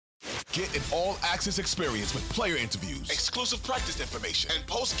Get an all-access experience with player interviews, exclusive practice information, and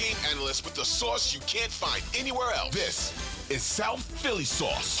post-game analysts with the sauce you can't find anywhere else. This is South Philly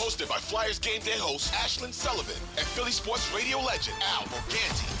Sauce, hosted by Flyers game day host Ashlyn Sullivan and Philly sports radio legend Al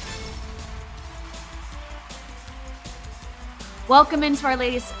Morganti. Welcome into our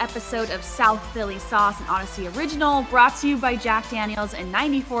latest episode of South Philly Sauce, an Odyssey original, brought to you by Jack Daniels and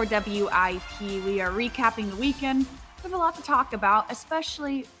 94 WIP. We are recapping the weekend. We have a lot to talk about,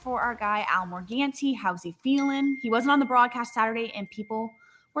 especially for our guy Al Morganti. How's he feeling? He wasn't on the broadcast Saturday, and people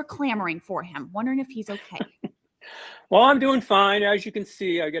were clamoring for him, wondering if he's okay. Well, I'm doing fine. As you can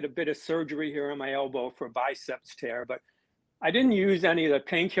see, I get a bit of surgery here on my elbow for a biceps tear, but I didn't use any of the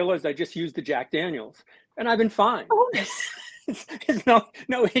painkillers. I just used the Jack Daniels, and I've been fine. Oh, yes. It's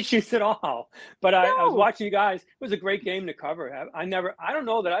no issues at all. But I was watching you guys. It was a great game to cover. I don't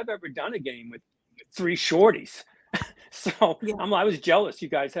know that I've ever done a game with three shorties. So yeah. I was jealous. You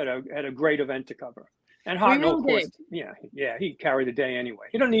guys had a great event to cover. And Hartnell, of course, he carried the day anyway.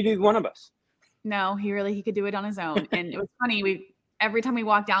 He don't need either one of us. No, he could do it on his own. And it was funny. Every time we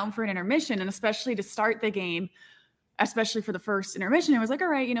walked down for an intermission, and especially to start the game, especially for the first intermission, it was like, all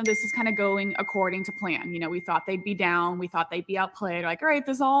right, this is kind of going according to plan. We thought they'd be down. We thought they'd be outplayed. Like, all right,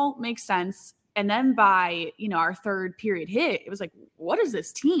 this all makes sense. And then by, our third period hit, it was like, what is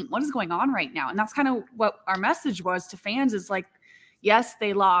this team? What is going on right now? And that's kind of what our message was to fans is like, yes,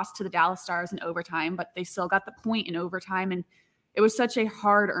 they lost to the Dallas Stars in overtime, but they still got the point in overtime. And it was such a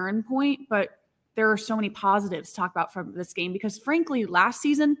hard-earned point, but there are so many positives to talk about from this game because, frankly, last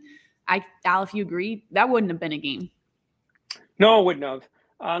season, Al, if you agree, that wouldn't have been a game. No, it wouldn't have.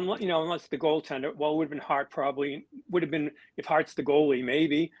 Unless the goaltender, well, it would have been Hart probably. Would have been if Hart's the goalie,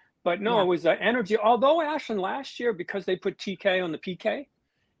 maybe. But no, It was energy. Although Ashland last year, because they put TK on the PK,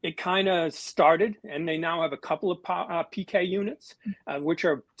 it kind of started, and they now have a couple of PK units, which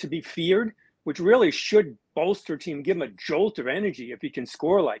are to be feared, which really should bolster a team, give them a jolt of energy if you can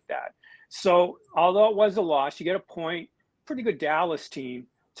score like that. So although it was a loss, you get a point. Pretty good Dallas team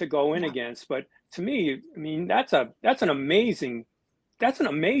to go in against, but to me, that's an amazing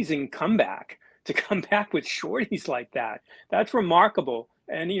comeback to come back with shorties like that. That's remarkable.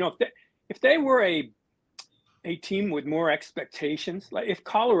 And if they were a team with more expectations, like if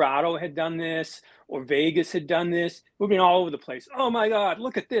Colorado had done this or Vegas had done this, it would have been all over the place. Oh my God,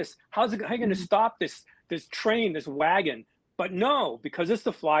 look at this! How are you going to stop this train, this wagon? But no, because it's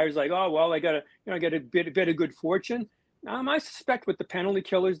the Flyers. Like, oh well, I got a bit of good fortune. I suspect with the penalty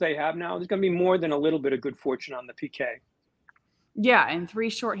killers they have now, there's going to be more than a little bit of good fortune on the PK. Yeah, and 3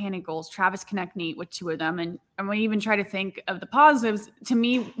 shorthanded goals. Travis Konechny with 2 of them. And when you even try to think of the positives, to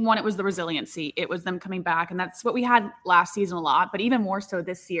me, one, it was the resiliency. It was them coming back. And that's what we had last season a lot, but even more so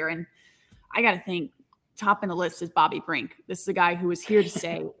this year. And I got to think, top in the list is Bobby Brink. This is a guy who is here to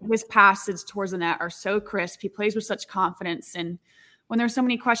stay. His passes towards the net are so crisp. He plays with such confidence. And when there's so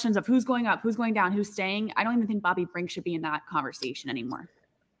many questions of who's going up, who's going down, who's staying, I don't even think Bobby Brink should be in that conversation anymore.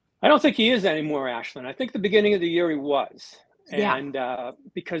 I don't think he is anymore, Ashlyn. I think the beginning of the year he was. And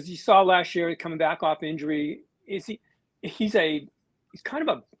because you saw last year coming back off injury, he's kind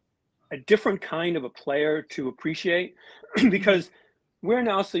of a different kind of a player to appreciate because we're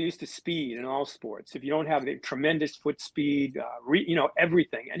now so used to speed in all sports. If you don't have the tremendous foot speed,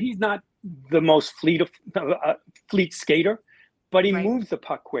 everything, and he's not the most fleet skater, but he moves the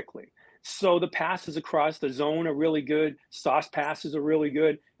puck quickly. So the passes across the zone are really good. Sauce passes are really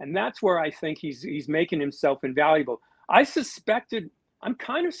good. And that's where I think he's making himself invaluable. I'm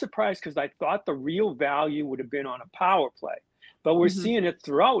kind of surprised because I thought the real value would have been on a power play. But we're seeing it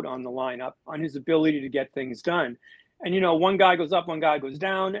throughout on the lineup, on his ability to get things done. And, one guy goes up, one guy goes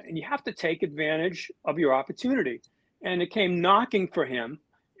down, and you have to take advantage of your opportunity. And it came knocking for him,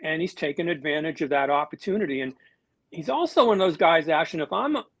 and he's taken advantage of that opportunity. And he's also one of those guys, Ashton, if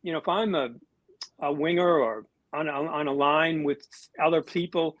I'm a winger or on a line with other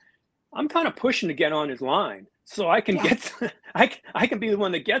people, I'm kind of pushing to get on his line so I can I can be the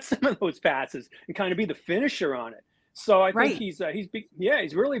one that gets some of those passes and kind of be the finisher on it. So I think he's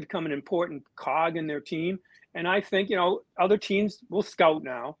really become an important cog in their team. And I think, other teams will scout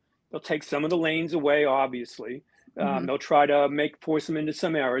now. They'll take some of the lanes away, obviously. They'll try to force him into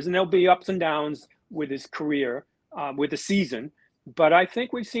some errors, and there'll be ups and downs with his career, with the season. But I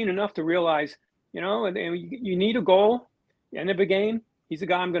think we've seen enough to realize, you need a goal, end of a game. He's a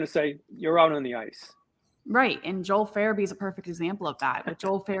guy I'm going to say, you're out on the ice. Right. And Joel Farabee is a perfect example of that. With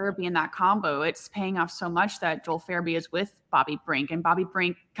Joel Farabee in that combo, it's paying off so much that Joel Farabee is with Bobby Brink. And Bobby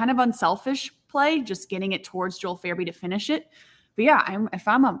Brink, kind of unselfish play, just getting it towards Joel Farabee to finish it. But yeah, if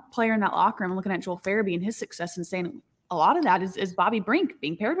I'm a player in that locker room looking at Joel Farabee and his success and saying a lot of that is Bobby Brink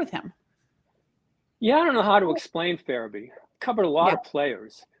being paired with him. Yeah, I don't know how to explain Farabee. Covered a lot of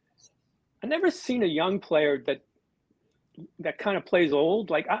players. I've never seen a young player that kind of plays old.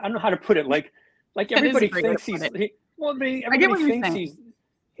 Like I don't know how to put it. Like everybody thinks everybody thinks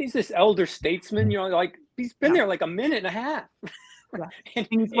he's this elder statesman. You know, like he's been there like a minute and a half. Yeah.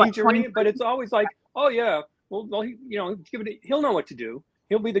 Injury, but it's always like, oh yeah, well, he'll know what to do.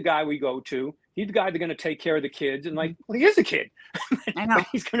 He'll be the guy we go to. He's the guy that's going to take care of the kids, and like, well, he is a kid. I know. But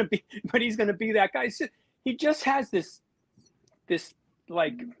he's going to be that guy. He just has this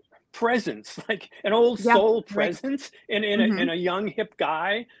like presence, like an old soul presence in a young hip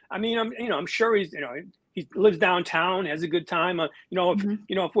guy. I mean, I'm sure he lives downtown, has a good time.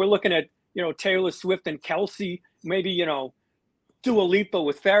 If we're looking at Taylor Swift and Kelsey, maybe Dua Lipa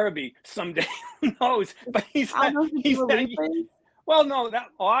with Farabee someday. Who knows? But well, no,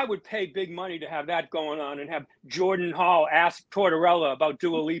 I would pay big money to have that going on and have Jordan Hall ask Tortorella about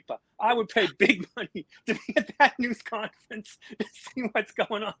Dua Lipa. I would pay big money to be at that news conference to see what's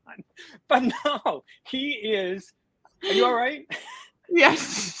going on. But no, he is. Are you all right?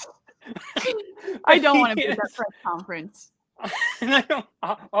 Yes. I don't want to be at that press conference. And I don't.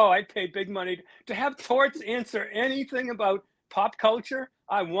 I pay big money to have Torts answer anything about pop culture.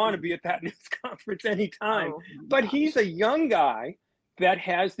 I want to be at that news conference anytime. But he's a young guy that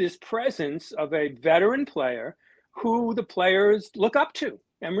has this presence of a veteran player who the players look up to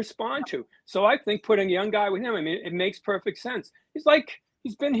and respond to. So I think putting a young guy with him, I mean, it makes perfect sense.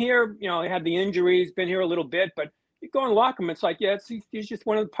 He's been here, he had the injuries, been here a little bit, but you go and lock him. It's like, he's just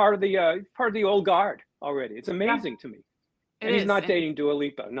part of the old guard already. It's amazing to me. And he's not dating Dua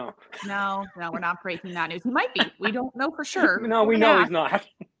Lipa. No, we're not breaking that news. He might be. We don't know for sure. No, we know he's not.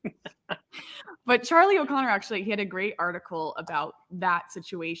 But Charlie O'Connor, actually, he had a great article about that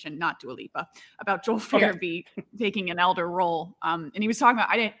situation, not Dua Lipa, about Joel Farabee taking an elder role. And he was talking about,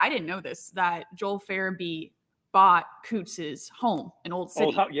 I didn't know this, that Joel Farabee bought Coots's home in Old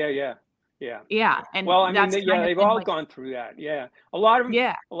City. Yeah. And well, I mean, they've all gone through that. Yeah. A lot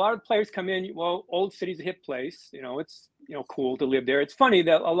of players come in. Well, Old City's a hip place. It's, cool to live there. It's funny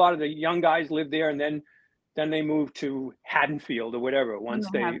that a lot of the young guys live there and then they move to Haddonfield or whatever once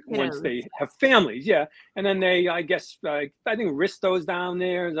they have families. Yeah. And then I think Risto's down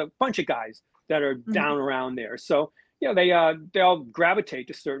there. There's a bunch of guys that are down around there. So, they all gravitate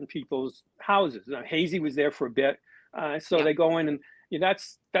to certain people's houses. Hazy was there for a bit. They go in and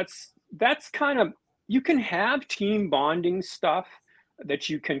that's kind of, you can have team bonding stuff that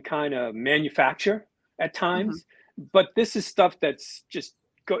you can kind of manufacture at times, but this is stuff that's just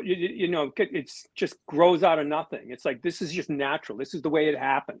it's just grows out of nothing. It's like, this is just natural. This is the way it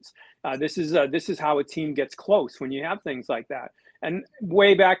happens. This is how a team gets close when you have things like that. And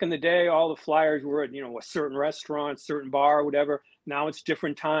way back in the day, all the Flyers were at, a certain restaurant, certain bar, whatever. Now it's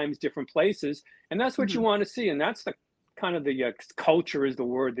different times, different places. And that's what you want to see. And that's the kind of the culture is the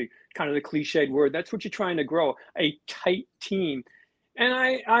word, the kind of the cliched word. That's what you're trying to grow, a tight team. And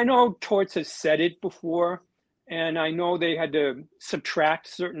I know Torts has said it before, and I know they had to subtract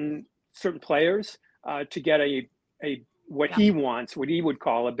certain players to get what he wants, what he would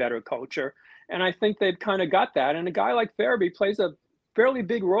call a better culture. And I think they've kind of got that. And a guy like Farabee plays a fairly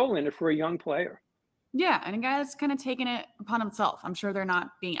big role in it for a young player. Yeah, and a guy that's kind of taken it upon himself. I'm sure they're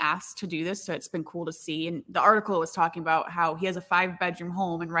not being asked to do this, so it's been cool to see. And the article was talking about how he has a 5-bedroom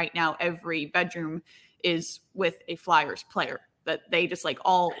home, and right now every bedroom is with a Flyers player, that they just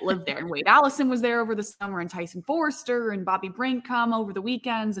all live there. And Wade Allison was there over the summer, and Tyson Forster and Bobby Brink come over the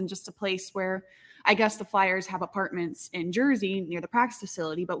weekends, and just a place where I guess the Flyers have apartments in Jersey near the practice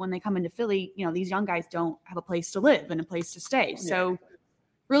facility, but when they come into Philly, these young guys don't have a place to live and a place to stay. Yeah. So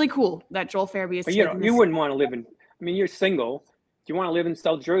really cool that Joel Farabee is. But you wouldn't want to live in. I mean, you're single. Do you want to live in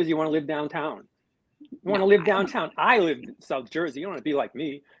South Jersey? You want to live downtown? You want to live downtown? I live in South Jersey. You don't want to be like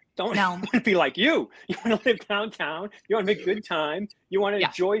me. Don't want to be like you. You want to live downtown. You want to make a good time. You want to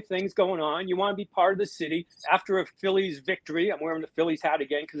enjoy things going on. You want to be part of the city. After a Phillies victory, I'm wearing the Phillies hat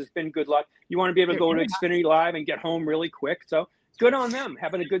again because it's been good luck. You want to be able to go to Xfinity Live and get home really quick. So good on them,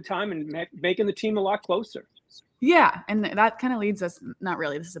 having a good time and making the team a lot closer. Yeah, and that kind of leads us, not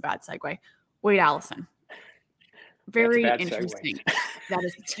really, this is a bad segue, Wade Allison. Very interesting. That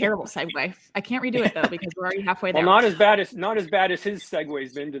is a terrible segue. I can't redo it though because we're already halfway there. Well, not as bad as his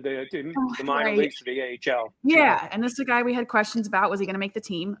segue's been to the minor leagues, to the AHL. Yeah, and this is a guy we had questions about. Was he going to make the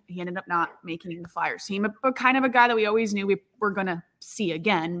team? He ended up not making the Flyers team, but kind of a guy that we always knew we were going to see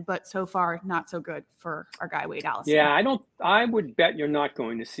again. But so far, not so good for our guy Wade Allison. Yeah, I would bet you're not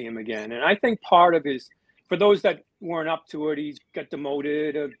going to see him again. And I think part of his, for those that weren't up to it, he's got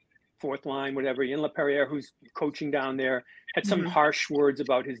demoted. Fourth line, whatever. Ian LaPerriere, who's coaching down there, had some harsh words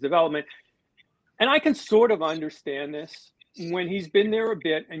about his development. and I can sort of understand this when he's been there a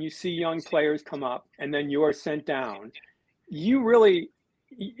bit and you see young players come up and then you're sent down. You really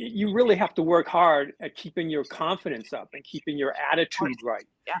have to work hard at keeping your confidence up and keeping your attitude right.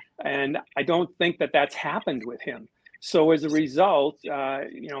 Yeah. And I don't think that that's happened with him. So as a result,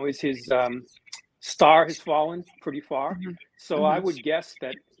 his star has fallen pretty far. Mm-hmm. So Mm-hmm. I would guess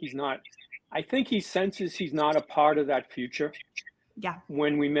that he's not. I think he senses he's not a part of that future. Yeah.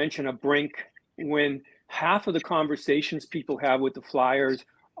 When we mention a Brink, when half of the conversations people have with the Flyers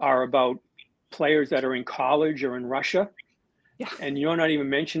are about players that are in college or in Russia, Yeah. and you're not even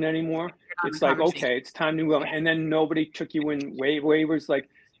mentioned anymore, it's like, okay, it's time to go. And then nobody took you in waivers. Like,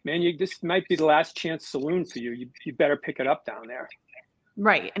 man, this might be the last chance saloon for you. You better pick it up down there.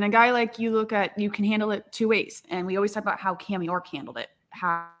 Right. And a guy like you can handle it two ways. And we always talk about how Cam York handled it,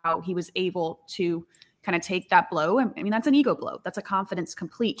 how he was able to kind of take that blow. I mean, that's an ego blow. That's a confidence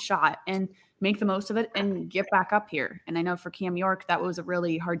complete shot, and make the most of it and get back up here. And I know for Cam York, that was a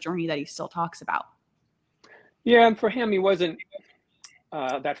really hard journey that he still talks about. Yeah. And for him, he wasn't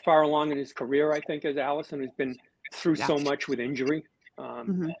that far along in his career, I think, as Allison, has been through so much with injury.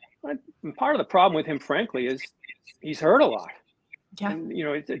 But part of the problem with him, frankly, is he's hurt a lot. Yeah. And,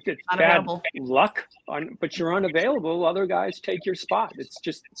 it's bad available. luck, but you're unavailable. Other guys take your spot.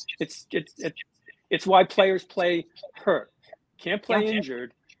 It's why players play hurt. Can't play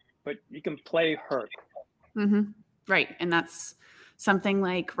injured, but you can play hurt. Mm-hmm. Right. And that's something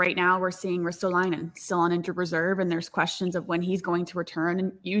like right now we're seeing Ristolainen still on injured reserve, and there's questions of when he's going to return.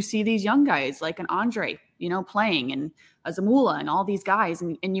 And you see these young guys like an Andre, playing, and a Zamula and all these guys.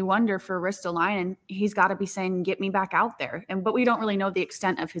 And you wonder for Ristolainen, he's got to be saying, get me back out there. But we don't really know the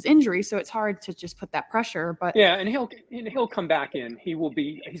extent of his injury, so it's hard to just put that pressure. But yeah, and he'll come back in.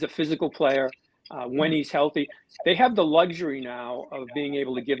 He's a physical player. When he's healthy, they have the luxury now of being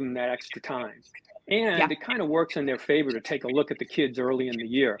able to give him that extra time. And it kind of works in their favor to take a look at the kids early in the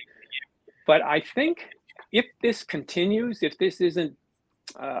year. But I think if this continues, if this isn't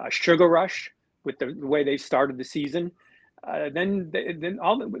a sugar rush with the way they started the season, then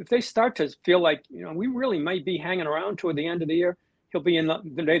if they start to feel like, we really might be hanging around toward the end of the year, he'll be in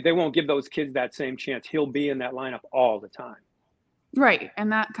they won't give those kids that same chance. He'll be in that lineup all the time. Right.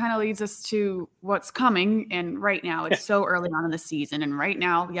 And that kind of leads us to what's coming. And right now it's so early on in the season. And right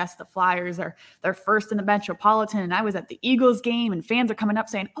now, yes, the Flyers they're first in the Metropolitan. And I was at the Eagles game, and fans are coming up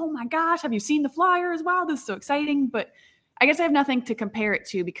saying, oh my gosh, have you seen the Flyers? Wow, this is so exciting. But I guess I have nothing to compare it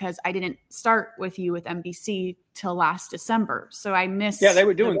to because I didn't start with you with NBC till last December. So I missed. Yeah, they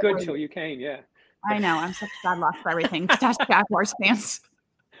were doing good till you came. Yeah. I know. I'm such a bad luck for everything. Jaguars fans.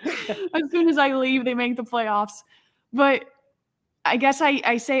 As soon as I leave, they make the playoffs. But I guess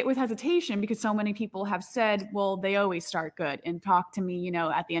I say it with hesitation because so many people have said, well, they always start good, and talk to me,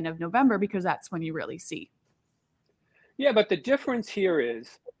 at the end of November, because that's when you really see. Yeah, but the difference here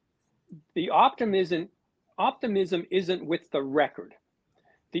is the optimism isn't with the record.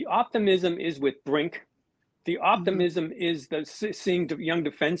 The optimism is with Brink. The optimism is seeing the young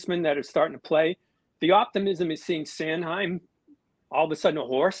defensemen that are starting to play. The optimism is seeing Sanheim all of a sudden a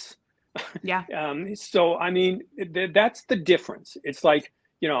horse. Yeah. So I mean, that's the difference. It's like,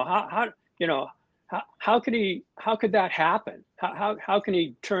 how could that happen? How can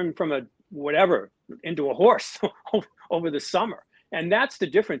he turn from a whatever into a horse over the summer? And that's the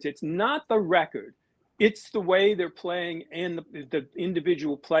difference. It's not the record. It's the way they're playing, and the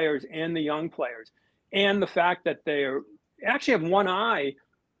individual players and the young players, and the fact that they actually have one eye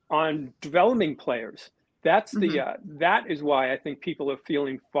on developing players. That's that is why I think people are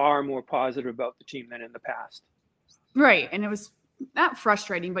feeling far more positive about the team than in the past. Right. And it was not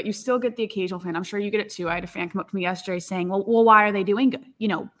frustrating, but you still get the occasional fan. I'm sure you get it too. I had a fan come up to me yesterday saying, well, why are they doing good?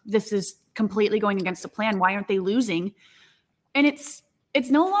 This is completely going against the plan. Why aren't they losing? And it's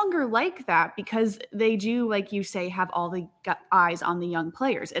no longer like that because they do, like you say, have all the eyes on the young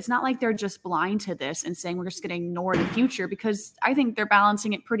players. It's not like they're just blind to this and saying we're just going to ignore the future, because I think they're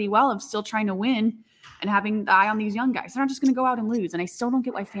balancing it pretty well of still trying to win and having the eye on these young guys. They're not just going to go out and lose. And I still don't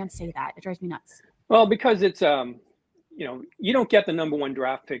get why fans say that. It drives me nuts. Well, because it's, you don't get the number one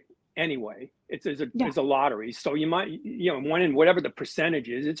draft pick anyway. It's a lottery. So you might, one in whatever the percentage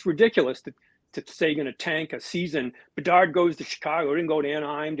is. It's ridiculous to say you're going to tank a season. Bedard goes to Chicago, didn't go to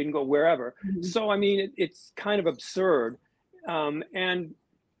Anaheim, didn't go wherever. Mm-hmm. So, I mean, it's kind of absurd. And,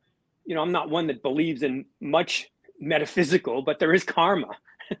 I'm not one that believes in much metaphysical, but there is karma.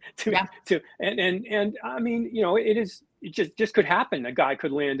 And I mean, it just could happen. A guy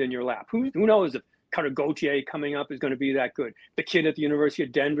could land in your lap. Who knows if Cutter Gauthier coming up is going to be that good? The kid at the University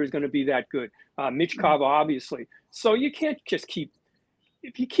of Denver is going to be that good. Mitch Cobb, obviously. So you can't just keep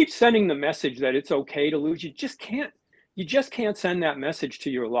if you keep sending the message that it's okay to lose, you just can't send that message to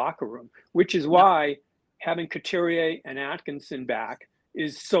your locker room, which is why having Couturier and Atkinson back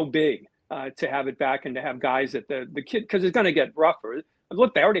is so big, to have it back and to have guys at the kid, because it's going to get rougher.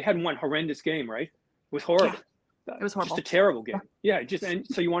 Look, they already had one horrendous game, right? It was horrible. Yeah, it was horrible. Just a terrible game. And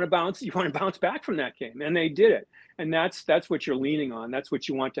so you want to bounce back from that game, and they did it. And that's what you're leaning on. That's what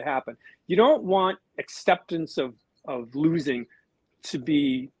you want to happen. You don't want acceptance of losing to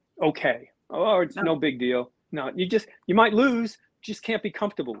be okay. Oh, it's no big deal. No, you might lose, just can't be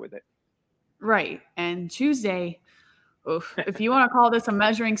comfortable with it. Right. And Tuesday, if you want to call this a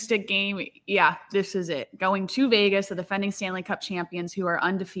measuring stick game, this is it. Going to Vegas, the defending Stanley Cup champions who are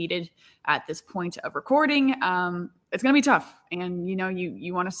undefeated at this point of recording. It's going to be tough. And,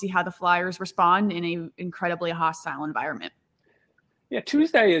 you want to see how the Flyers respond in an incredibly hostile environment. Yeah,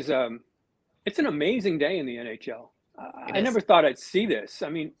 Tuesday is it's an amazing day in the NHL. I never thought I'd see this. I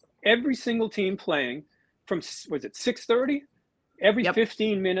mean, every single team playing from, was it 6:30? Every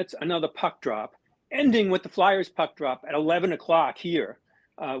 15 minutes, another puck drop, ending with the Flyers puck drop at 11 o'clock here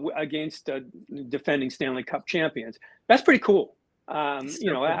against defending Stanley Cup champions. That's pretty cool. I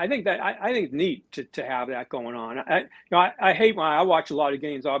think it's neat to have that going on. I hate when I watch a lot of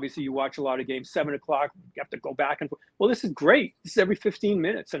games. Obviously, you watch a lot of games, 7 o'clock, you have to go back and forth. Well, this is great. This is every 15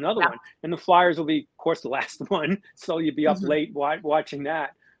 minutes, another one. And the Flyers will be, of course, the last one. So you'll be up late watching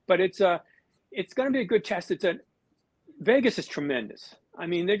that. But it's going to be a good test. Vegas is tremendous. I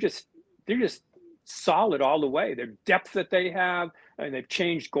mean, they're just solid all the way. Their depth that they have, and they've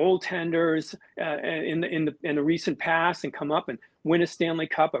changed goaltenders in the recent past and come up and win a Stanley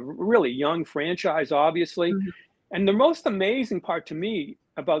Cup. A really young franchise, obviously. And the most amazing part to me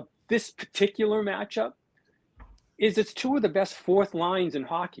about this particular matchup is it's two of the best fourth lines in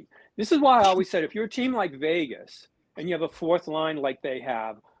hockey. This is why I always said, if you're a team like Vegas and you have a fourth line like they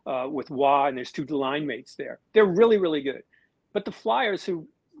have, with Waugh, and there's two line mates there, they're really, really good. But the Flyers, who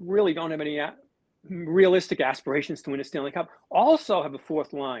really don't have any realistic aspirations to win a Stanley Cup, also have a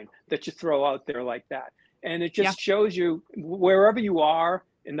fourth line that you throw out there like that. And it just shows you, wherever you are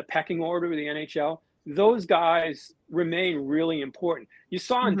in the pecking order of the NHL, those guys remain really important. You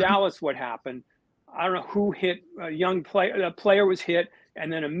saw in Dallas what happened. I don't know who hit a young player. A player was hit,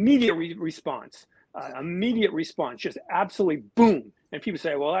 and then immediate response, just absolutely boom. And people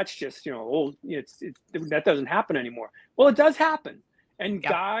say, well, that's just, old. That doesn't happen anymore. Well, it does happen. And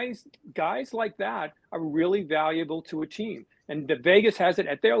guys like that are really valuable to a team. And the Vegas has it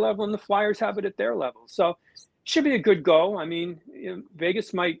at their level, and the Flyers have it at their level. So it should be a good go. I mean,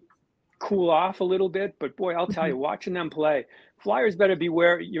 Vegas might cool off a little bit, but boy, I'll tell you, watching them play, Flyers better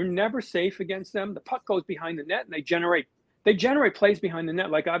beware. You're never safe against them. The puck goes behind the net, and they generate plays behind the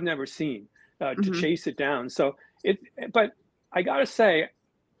net like I've never seen to chase it down. So but I got to say,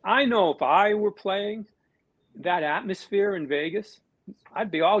 I know if I were playing that atmosphere in Vegas,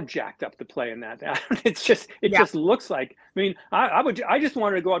 I'd be all jacked up to play in that. It just looks like, I mean, I just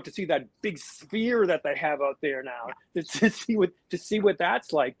wanted to go out to see that big sphere that they have out there now to see what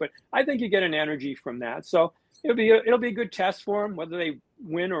that's like. But I think you get an energy from that. So it'll be a good test for them, whether they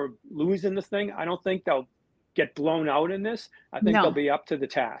win or lose in this thing. I don't think they'll get blown out in this. I think they'll be up to the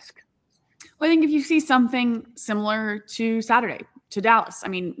task. Well, I think if you see something similar to Saturday, to Dallas, I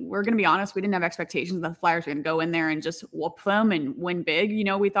mean, we're going to be honest, we didn't have expectations that the Flyers were going to go in there and just whoop them and win big.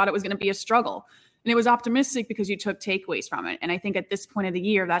 We thought it was going to be a struggle. And it was optimistic because you took takeaways from it. And I think at this point of the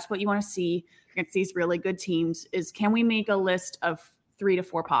year, that's what you want to see against these really good teams is, can we make a list of 3 to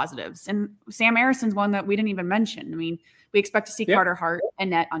 4 positives? And Sam Erison's one that we didn't even mention. I mean, we expect to see Carter Hart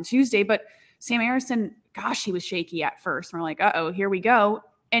and net on Tuesday, but Sam Erison, gosh, he was shaky at first. And we're like, uh-oh, here we go.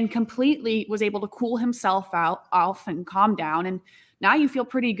 And completely was able to cool himself off and calm down. And now you feel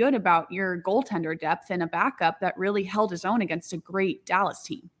pretty good about your goaltender depth and a backup that really held his own against a great Dallas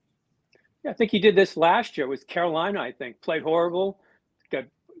team. Yeah, I think he did this last year with Carolina, I think. Played horrible,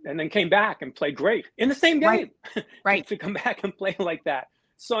 and then came back and played great in the same game. Right. To come back and play like that.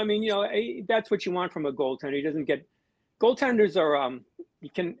 So, I mean, that's what you want from a goaltender. He doesn't get – goaltenders are you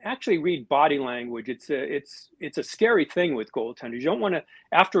can actually read body language. It's a scary thing with goaltenders. You don't want to,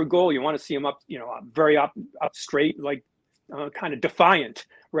 after a goal, you want to see them up, very up straight, like kind of defiant,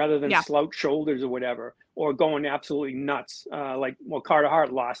 rather than slouch shoulders or whatever, or going absolutely nuts. Carter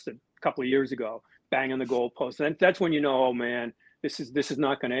Hart lost it a couple of years ago, banging the goalpost. And that's when you know, oh man, this is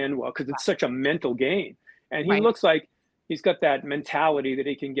not going to end well, because it's such a mental game. And he looks like he's got that mentality that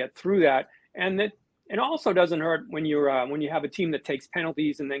he can get through that, and that. It also doesn't hurt when you have a team that takes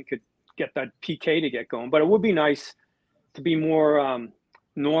penalties and then could get that PK to get going. But it would be nice to be more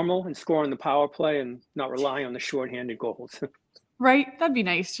normal and score on the power play and not rely on the shorthanded goals. Right? That'd be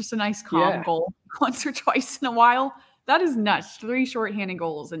nice. Just a nice calm goal once or twice in a while. That is nuts. 3 shorthanded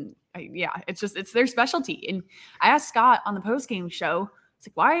goals. And it's their specialty. And I asked Scott on the post-game show, it's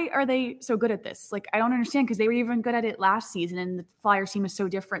like, why are they so good at this? Like, I don't understand, because they were even good at it last season, and the Flyers team is so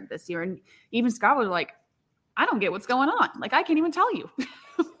different this year. And even Scott was like, I don't get what's going on. Like, I can't even tell you.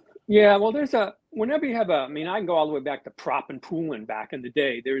 Yeah, well, whenever you have I can go all the way back to Prop and Poulin back in the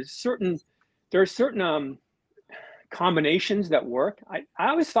day. There are certain combinations that work. I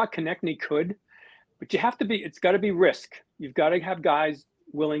always thought Konechny could, but it's got to be risk. You've got to have guys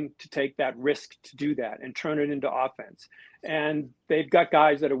willing to take that risk to do that and turn it into offense. And they've got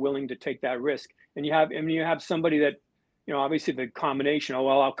guys that are willing to take that risk. And you have somebody that, obviously the combination,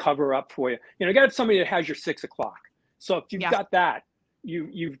 I'll cover up for you. You got somebody that has your 6 o'clock. So if you've got that,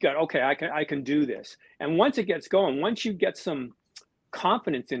 you've got, okay, I can do this. And once it gets going, once you get some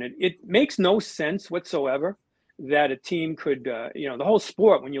confidence in it, it makes no sense whatsoever that a team could, the whole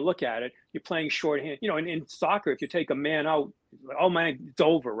sport, when you look at it, you're playing shorthand, in soccer, if you take a man out, oh man, it's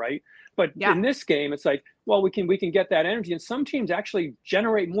over, right? But in this game, it's like, well, we can get that energy. And some teams actually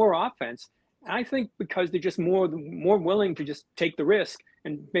generate more offense. And I think because they're just more willing to just take the risk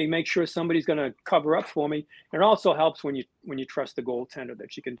and make sure somebody's going to cover up for me. And it also helps when you trust the goaltender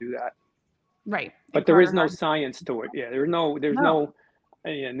that she can do that. Right. But there is no science to it. Yeah, there's no,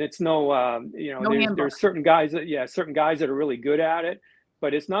 and it's no, there's certain guys that are really good at it,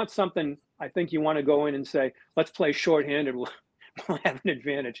 but it's not something I think you want to go in and say, let's play shorthanded. We'll have an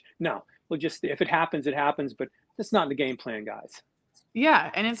advantage. No, if it happens, it happens, but that's not the game plan, guys.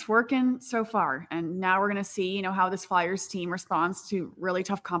 Yeah, and it's working so far. And now we're going to see, how this Flyers team responds to really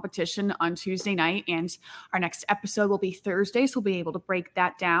tough competition on Tuesday night. And our next episode will be Thursday, so we'll be able to break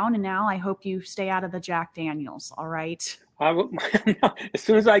that down. And now I hope you stay out of the Jack Daniels, all right? I will, as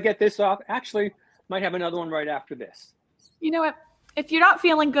soon as I get this off, actually, might have another one right after this. You know what? If you're not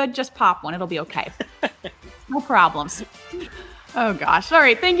feeling good, just pop one. It'll be okay. No problems. Oh, gosh. All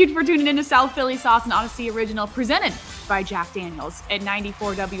right. Thank you for tuning in to South Philly Sauce and Odyssey Original, presented by Jack Daniels at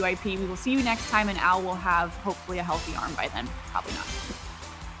 94 WIP. We will see you next time, and Al will have hopefully a healthy arm by then. Probably not.